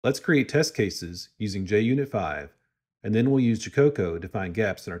Let's create test cases using JUnit 5, and then we'll use JaCoCo to find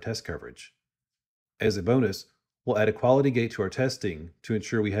gaps in our test coverage. As a bonus, we'll add a quality gate to our testing to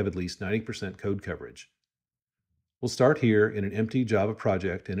ensure we have at least 90% code coverage. We'll start here in an empty Java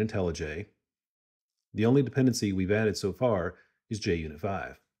project in IntelliJ. The only dependency we've added so far is JUnit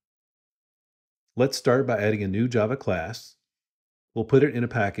 5. Let's start by adding a new Java class. We'll put it in a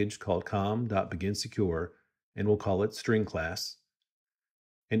package called com.beginSecure, and we'll call it string class.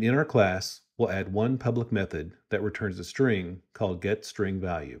 And in our class, we'll add one public method that returns a string called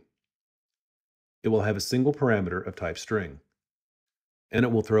getStringValue. It will have a single parameter of type string, and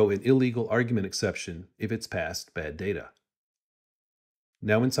it will throw an illegal argument exception if it's passed bad data.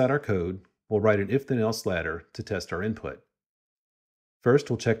 Now inside our code, we'll write an if-then-else ladder to test our input. First,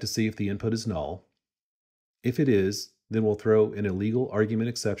 we'll check to see if the input is null. If it is, then we'll throw an illegal argument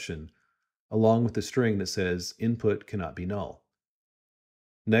exception along with the string that says input cannot be null.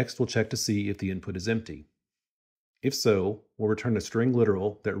 Next, we'll check to see if the input is empty. If so, we'll return a string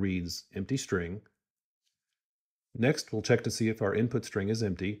literal that reads empty string. Next, we'll check to see if our input string is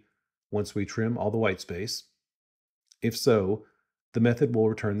empty once we trim all the whitespace. If so, the method will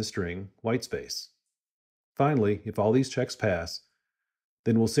return the string whitespace. Finally, if all these checks pass,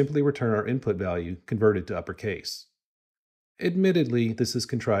 then we'll simply return our input value converted to uppercase. Admittedly, this is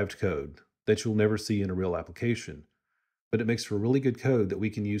contrived code that you'll never see in a real application, but it makes for really good code that we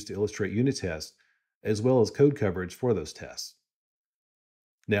can use to illustrate unit tests as well as code coverage for those tests.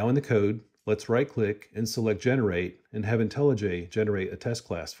 Now in the code, let's right-click and select Generate and have IntelliJ generate a test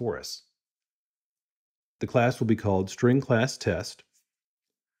class for us. The class will be called StringClassTest.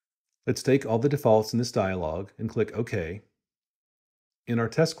 Let's take all the defaults in this dialog and click OK. In our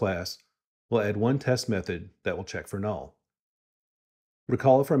test class, we'll add one test method that will check for null.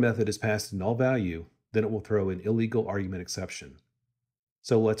 Recall if our method is passed a null value, then it will throw an illegal argument exception.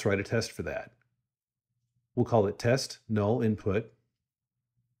 So let's write a test for that. We'll call it test null input.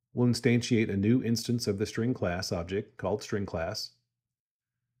 We'll instantiate a new instance of the string class object called string class.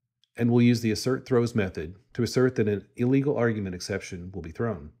 And we'll use the assert throws method to assert that an illegal argument exception will be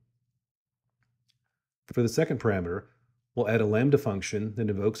thrown. For the second parameter, we'll add a lambda function that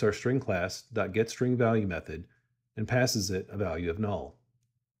invokes our string class.getStringValue method and passes it a value of null.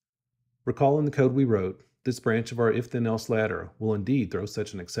 Recall in the code we wrote, this branch of our if-then-else ladder will indeed throw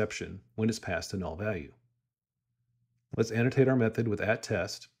such an exception when it's passed a null value. Let's annotate our method with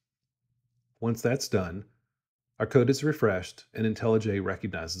 @test. Once that's done, our code is refreshed and IntelliJ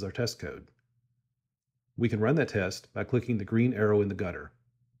recognizes our test code. We can run that test by clicking the green arrow in the gutter.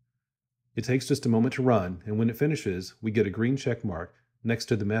 It takes just a moment to run, and when it finishes, we get a green check mark next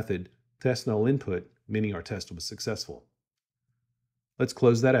to the method test null input, meaning our test was successful. Let's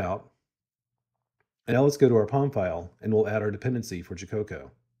close that out. And now let's go to our POM file and we'll add our dependency for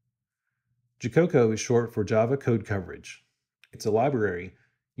JaCoCo. JaCoCo is short for Java Code Coverage. It's a library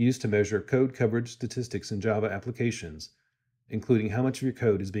used to measure code coverage statistics in Java applications, including how much of your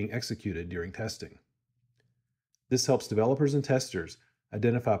code is being executed during testing. This helps developers and testers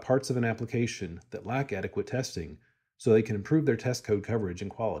identify parts of an application that lack adequate testing so they can improve their test code coverage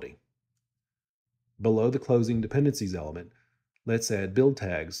and quality. Below the closing dependencies element, let's add build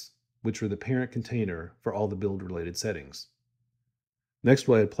tags, which are the parent container for all the build-related settings. Next,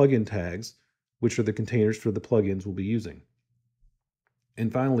 we'll add plugin tags, which are the containers for the plugins we'll be using.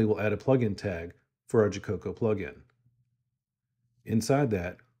 And finally, we'll add a plugin tag for our JaCoCo plugin. Inside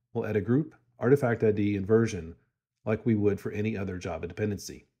that, we'll add a group, artifact ID, and version like we would for any other Java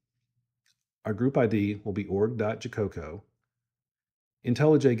dependency. Our group ID will be org.jacoco.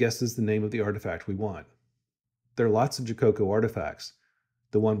 IntelliJ guesses the name of the artifact we want. There are lots of JaCoCo artifacts.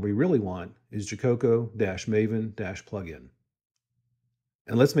 The one we really want is JaCoCo-Maven-plugin.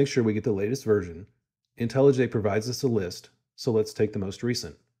 And let's make sure we get the latest version. IntelliJ provides us a list, so let's take the most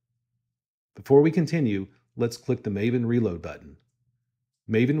recent. Before we continue, let's click the Maven reload button.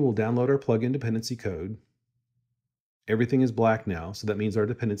 Maven will download our plugin dependency code. Everything is black now, so that means our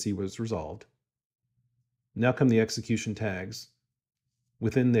dependency was resolved. Now come the execution tags.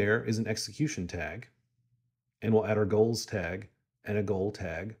 Within there is an execution tag, and we'll add our goals tag and a goal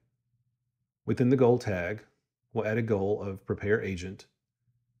tag. Within the goal tag, we'll add a goal of prepare agent.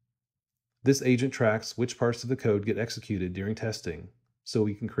 This agent tracks which parts of the code get executed during testing, so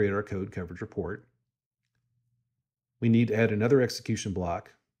we can create our code coverage report. We need to add another execution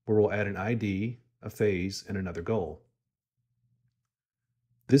block where we'll add an ID, a phase, and another goal.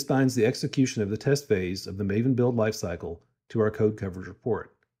 This binds the execution of the test phase of the Maven build lifecycle to our code coverage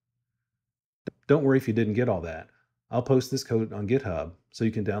report. Don't worry if you didn't get all that. I'll post this code on GitHub so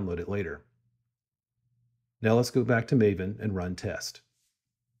you can download it later. Now let's go back to Maven and run test.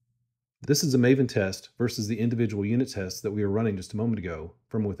 This is a Maven test versus the individual unit tests that we were running just a moment ago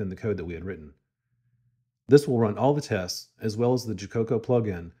from within the code that we had written. This will run all the tests as well as the JaCoCo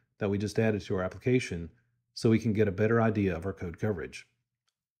plugin that we just added to our application so we can get a better idea of our code coverage.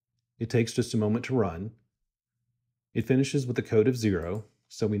 It takes just a moment to run. It finishes with a code of 0,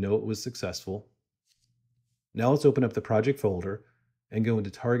 so we know it was successful. Now let's open up the project folder and go into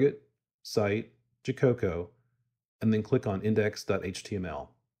Target, Site, JaCoCo, and then click on index.html.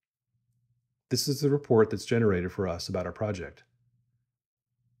 This is the report that's generated for us about our project.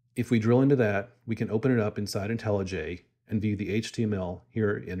 If we drill into that, we can open it up inside IntelliJ and view the HTML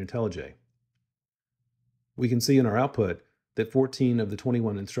here in IntelliJ. We can see in our output that 14 of the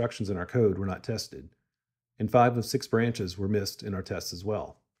 21 instructions in our code were not tested, and 5 of 6 branches were missed in our tests as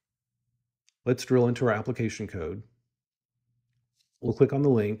well. Let's drill into our application code. We'll click on the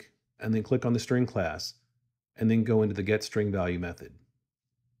link and then click on the string class and then go into the getStringValue method.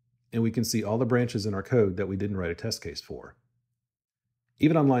 And we can see all the branches in our code that we didn't write a test case for.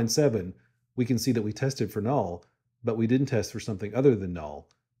 Even on line 7, we can see that we tested for null, but we didn't test for something other than null,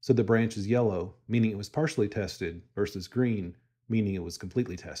 so the branch is yellow, meaning it was partially tested, versus green, meaning it was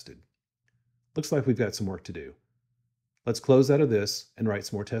completely tested. Looks like we've got some work to do. Let's close out of this and write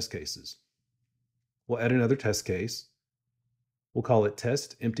some more test cases. We'll add another test case. We'll call it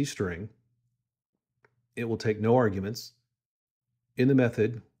test empty string. It will take no arguments. In the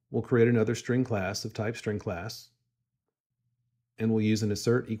method, we'll create another string class of type string class, and we'll use an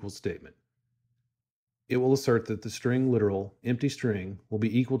assert equals statement. It will assert that the string literal empty string will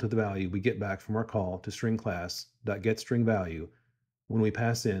be equal to the value we get back from our call to string class.getStringValue when we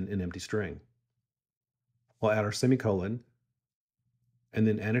pass in an empty string. We'll add our semicolon and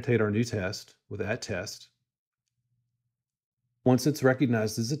then annotate our new test with @test. Once it's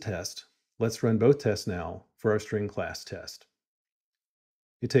recognized as a test, let's run both tests now for our string class test.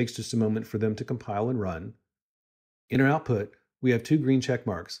 It takes just a moment for them to compile and run. In our output, we have 2 green check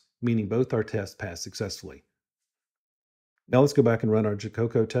marks, meaning both our tests passed successfully. Now let's go back and run our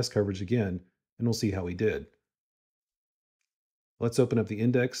JaCoCo test coverage again, and we'll see how we did. Let's open up the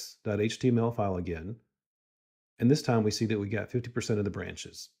index.html file again, and this time we see that we got 50% of the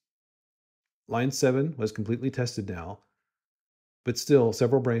branches. Line 7 was completely tested now, but still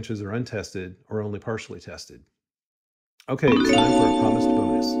several branches are untested or only partially tested. Okay, it's time for a promised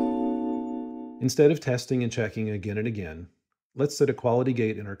bonus. Instead of testing and checking again and again, let's set a quality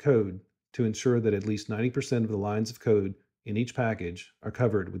gate in our code to ensure that at least 90% of the lines of code in each package are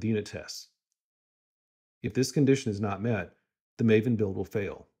covered with unit tests. If this condition is not met, the Maven build will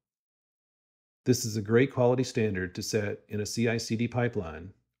fail. This is a great quality standard to set in a CI/CD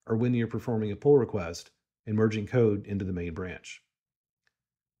pipeline or when you're performing a pull request and merging code into the main branch.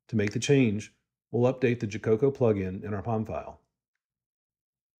 To make the change, we'll update the JaCoCo plugin in our POM file.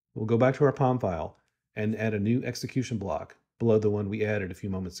 We'll go back to our POM file and add a new execution block below the one we added a few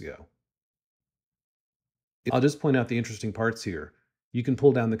moments ago. I'll just point out the interesting parts here. You can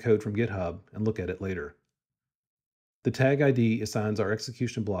pull down the code from GitHub and look at it later. The tag ID assigns our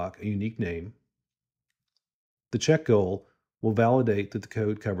execution block a unique name. The check goal will validate that the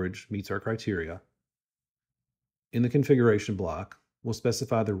code coverage meets our criteria. In the configuration block, we'll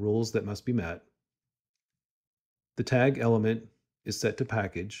specify the rules that must be met. The tag element is set to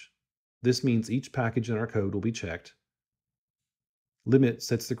package. This means each package in our code will be checked. Limit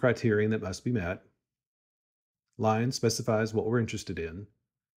sets the criterion that must be met. Line specifies what we're interested in.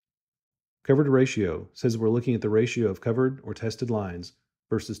 Covered ratio says we're looking at the ratio of covered or tested lines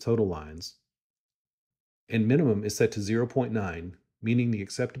versus total lines. And minimum is set to 0.9, meaning the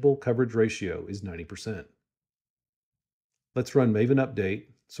acceptable coverage ratio is 90%. Let's run Maven update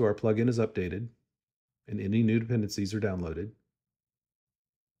so our plugin is updated and any new dependencies are downloaded.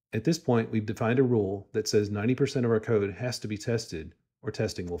 At this point, we've defined a rule that says 90% of our code has to be tested or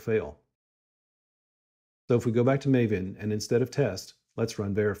testing will fail. So if we go back to Maven and instead of test, let's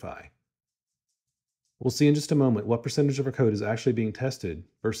run verify. We'll see in just a moment what percentage of our code is actually being tested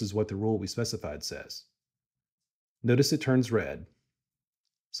versus what the rule we specified says. Notice it turns red.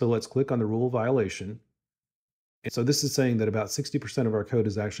 So let's click on the rule violation. And so this is saying that about 60% of our code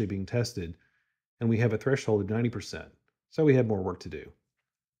is actually being tested, and we have a threshold of 90%, so we have more work to do.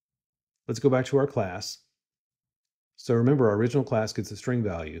 Let's go back to our class. So remember, our original class gets a string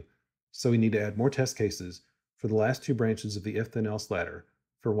value, so we need to add more test cases for the last 2 branches of the if-then-else ladder,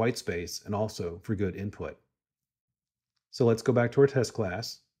 for whitespace and also for good input. So let's go back to our test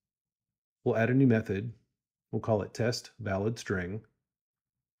class. We'll add a new method. We'll call it test valid string.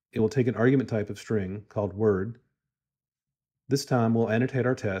 It will take an argument type of string called word. This time we'll annotate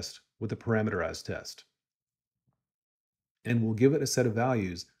our test with a parameterized test. And we'll give it a set of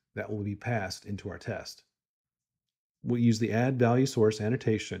values that will be passed into our test. We'll use the add value source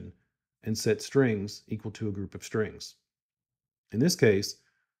annotation and set strings equal to a group of strings. In this case,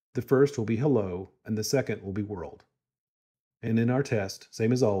 the first will be hello and the second will be world. And in our test,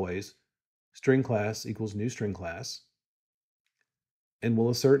 same as always, string class equals new string class, and we'll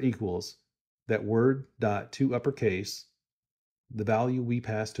assert equals that word.toUpperCase, the value we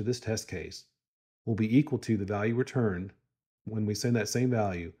pass to this test case, will be equal to the value returned when we send that same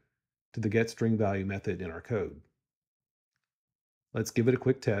value to the getStringValue method in our code. Let's give it a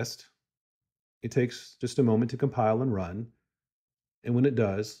quick test. It takes just a moment to compile and run, and when it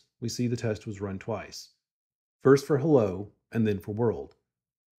does, we see the test was run twice. First for hello, and then for world.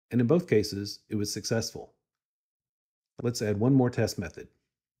 And in both cases, it was successful. Let's add one more test method.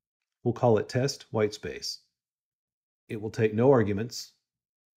 We'll call it test whitespace. It will take no arguments.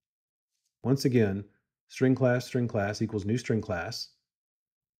 Once again, string class equals new string class.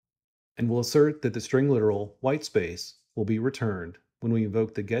 And we'll assert that the string literal whitespace will be returned when we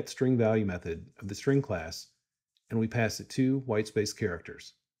invoke the getStringValue method of the string class and we pass it 2 whitespace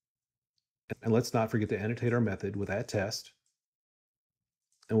characters. And let's not forget to annotate our method with @test.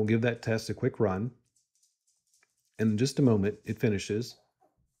 And we'll give that test a quick run. And in just a moment, it finishes,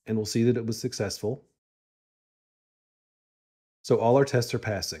 and we'll see that it was successful. So all our tests are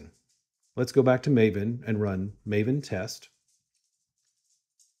passing. Let's go back to Maven and run Maven test.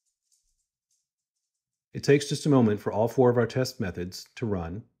 It takes just a moment for all 4 of our test methods to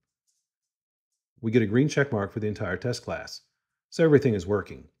run. We get a green check mark for the entire test class, so everything is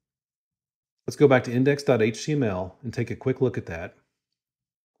working. Let's go back to index.html and take a quick look at that.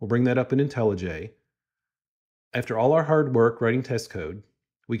 We'll bring that up in IntelliJ. After all our hard work writing test code,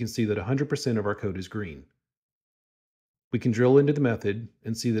 we can see that 100% of our code is green. We can drill into the method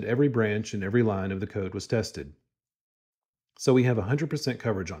and see that every branch and every line of the code was tested. So we have 100%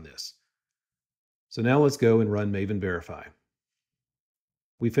 coverage on this. So now let's go and run Maven verify.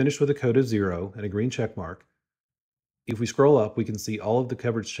 We finished with a code of 0 and a green check mark. If we scroll up, we can see all of the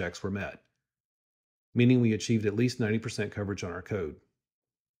coverage checks were met, meaning we achieved at least 90% coverage on our code.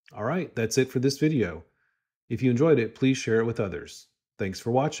 All right, that's it for this video. If you enjoyed it, please share it with others. Thanks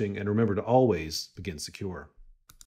for watching, and remember to always begin secure.